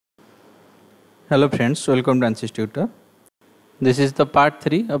Hello friends, welcome to Ansys-Tutor. This is the part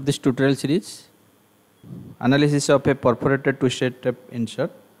 3 of this tutorial series, analysis of a perforated twisted tape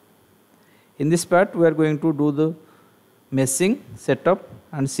insert. In this part we are going to do the meshing setup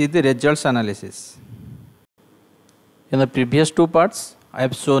and see the results analysis. In the previous two parts I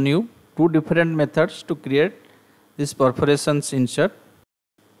have shown you two different methods to create this perforations insert.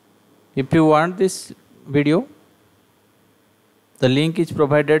 If you want this video, the link is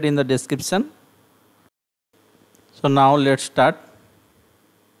provided in the description. So now let's start.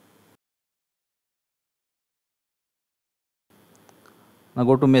 Now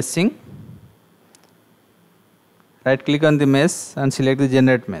go to meshing. Right click on the mesh and select the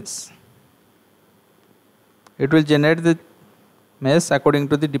generate mesh. It will generate the mesh according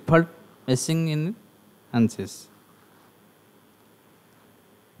to the default meshing in ANSYS.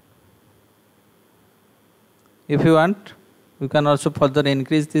 If you want, you can also further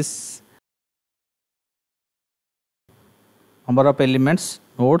increase this number of elements,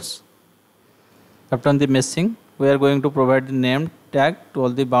 nodes. After the meshing, we are going to provide the name tag to all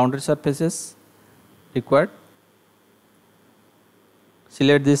the boundary surfaces required.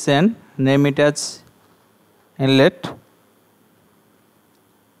 Select this end, name it as inlet.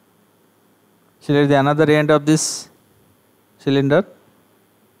 Select the another end of this cylinder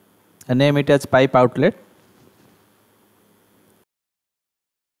and name it as pipe outlet.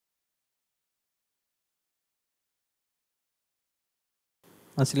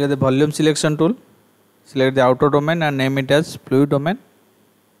 Now select the volume selection tool, select the outer domain and name it as fluid domain.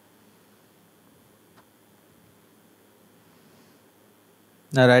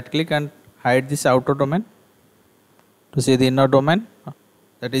 Now right click and hide this outer domain to see the inner domain,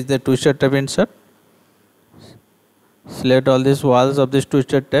 that is the twisted tape insert. Select all these walls of this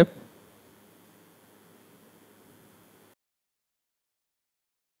twisted tape.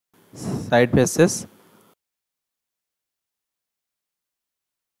 Side faces.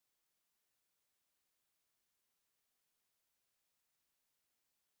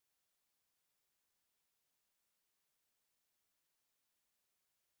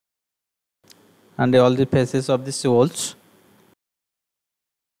 And all the faces of the walls.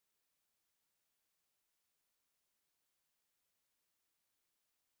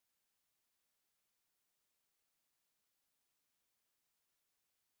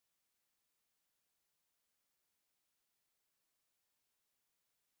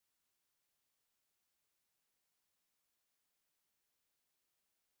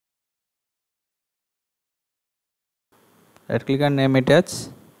 Right click and name it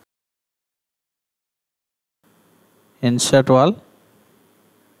as insert wall.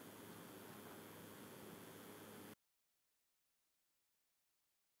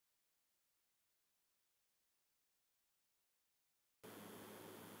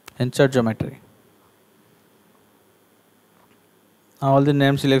 Insert geometry. Now all the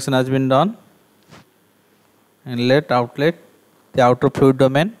name selection has been done. Inlet, outlet, the outer fluid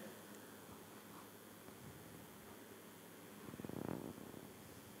domain.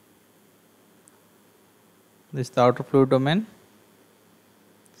 This is the outer fluid domain.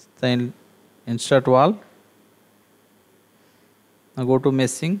 The insert wall. Now go to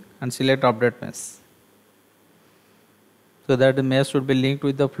meshing and select update mesh, so that the mesh should be linked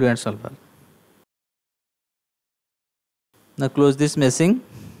with the Fluent solver. Now close this meshing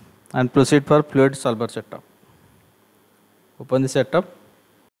and proceed for Fluent solver setup. Open the setup.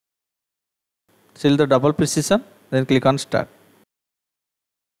 Select the double precision, then click on start.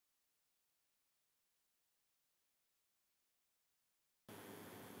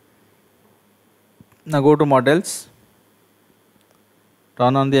 Now go to models,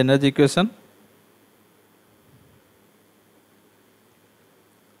 turn on the energy equation,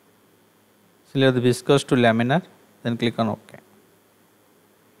 select the viscous to laminar, then click on OK.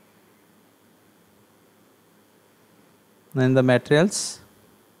 Now in the materials,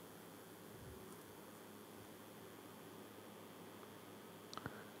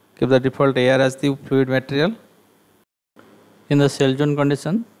 keep the default air as the fluid material. In the cell zone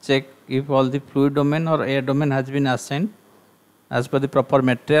condition, check if all the fluid domain or air domain has been assigned as per the proper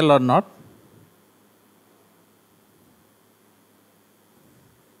material or not.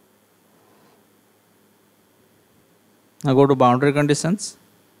 Now go to boundary conditions.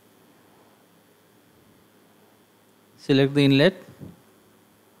 Select the inlet.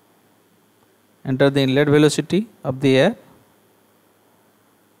 Enter the inlet velocity of the air.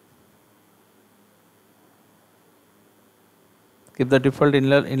 Keep the default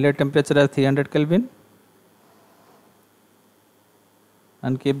inlet temperature as 300 Kelvin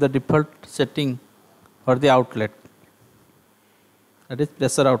and keep the default setting for the outlet, that is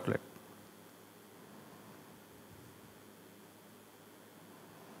pressure outlet.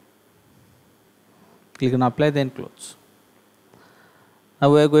 Click on apply, then close.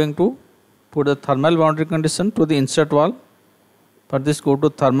 Now we are going to put the thermal boundary condition to the insert wall. For this, go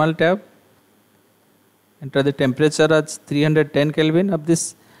to thermal tab, enter the temperature as 310 Kelvin of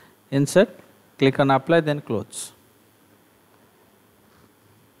this insert, click on apply, then close.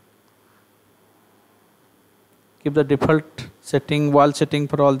 Keep the default setting, wall setting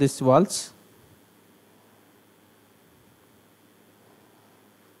for all these walls.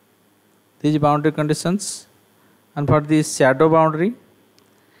 These boundary conditions, and for the shadow boundary,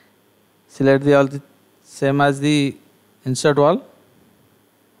 select all the same as the insert wall,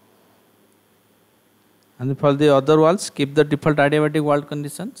 and for the other walls, keep the default adiabatic wall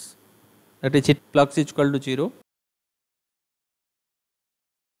conditions, that is flux is equal to 0.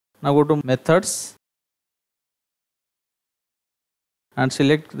 Now go to methods and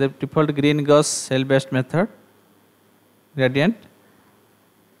select the default green Gauss cell based method gradient.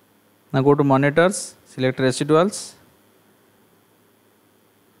 Now go to monitors, select residuals,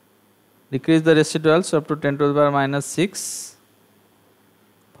 decrease the residuals up to 10 to the power minus 6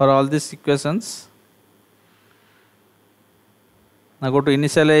 for all these equations. Now go to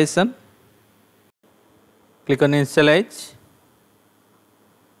initialization, click on initialize.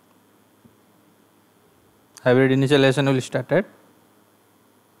 Hybrid initialization will start.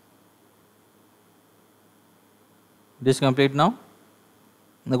 This is complete now.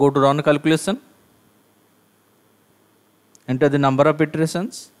 Now go to run calculation, enter the number of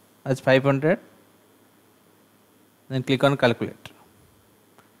iterations as 500, then click on calculate.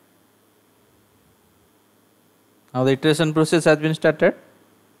 Now the iteration process has been started.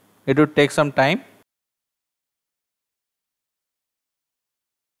 It would take some time.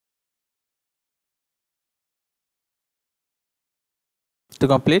 To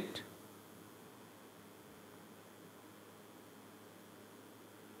complete,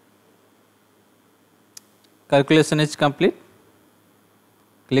 calculation is complete.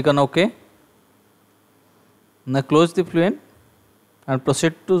 Click on OK. Now close the Fluent and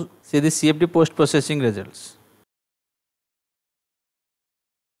proceed to see the CFD post processing results.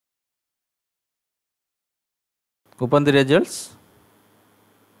 Open the results.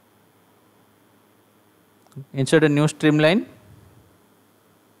 Insert a new streamline.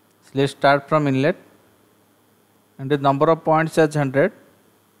 Let's start from inlet, and the number of points as 100.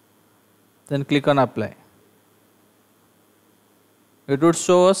 Then click on apply. It would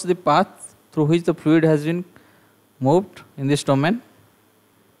show us the path through which the fluid has been moved in this domain.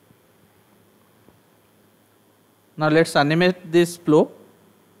 Now let's animate this flow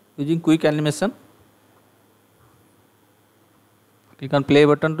using quick animation. Click on play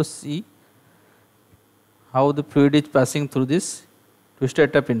button to see how the fluid is passing through this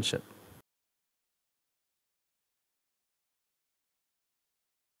twisted tape insert.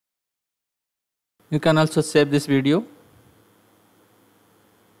 You can also save this video,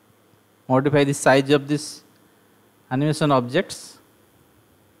 modify the size of this animation objects,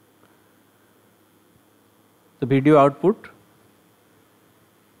 the video output,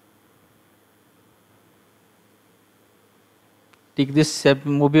 tick this save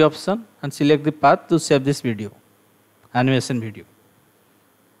movie option and select the path to save this video, animation video.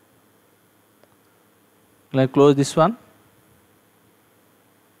 Like close this one.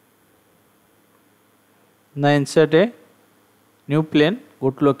 Now insert a new plane,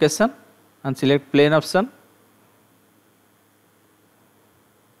 go to location and select plane option.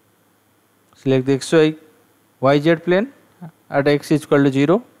 Select the XY YZ plane at x is equal to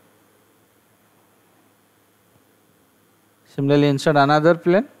 0. Similarly, insert another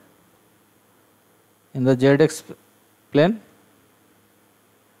plane in the ZX plane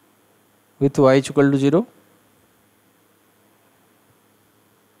with y is equal to 0.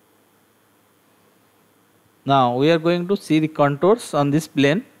 Now we are going to see the contours on this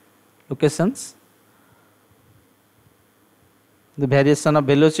plane locations, the variation of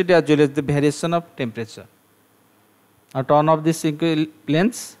velocity as well as the variation of temperature. Now turn off these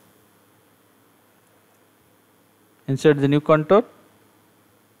planes, insert the new contour,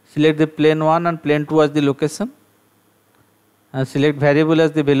 select the plane 1 and plane 2 as the location, and select variable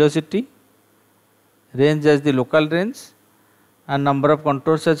as the velocity, range as the local range, and number of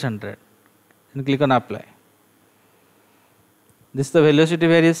contours as 100, and click on apply. This is the velocity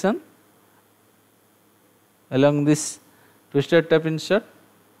variation along this twisted tape insert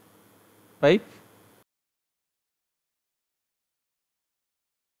pipe.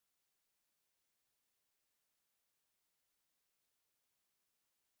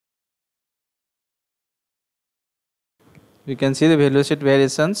 We can see the velocity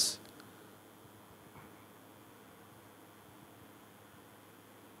variations.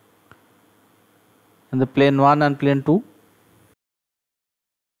 and the plane 1 and plane 2.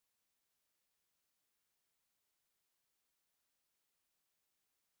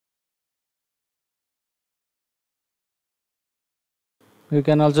 You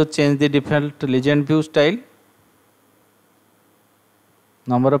can also change the default legend view style,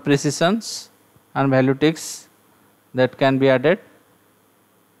 number of precisions and value ticks that can be added.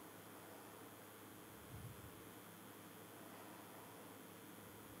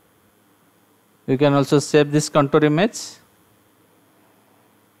 You can also save this contour image.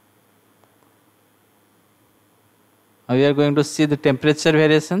 Now we are going to see the temperature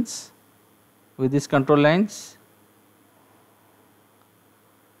variations with these control lines.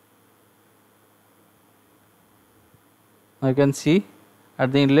 Now you can see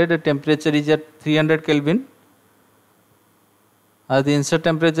at the inlet the temperature is at 300 Kelvin. As the insert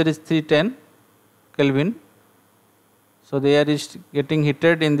temperature is 310 Kelvin. So the air is getting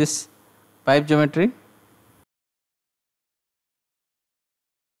heated in this pipe geometry.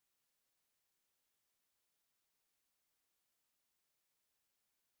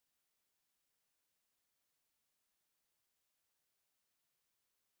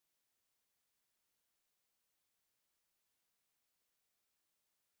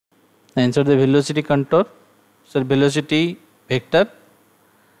 Insert the velocity contour, so velocity vector.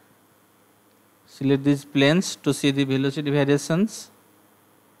 Select these planes to see the velocity variations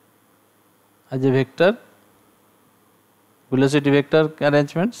as a vector, velocity vector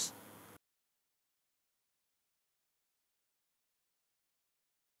arrangements.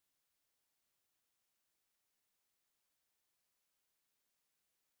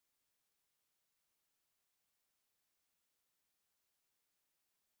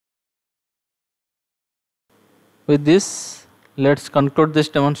 With this, let's conclude this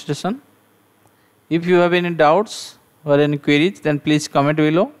demonstration. If you have any doubts or any queries, then please comment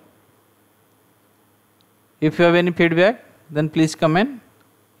below. If you have any feedback, then please comment.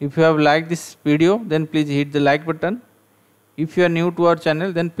 If you have liked this video, then please hit the like button. If you are new to our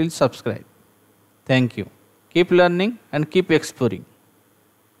channel, then please subscribe. Thank you. Keep learning and keep exploring.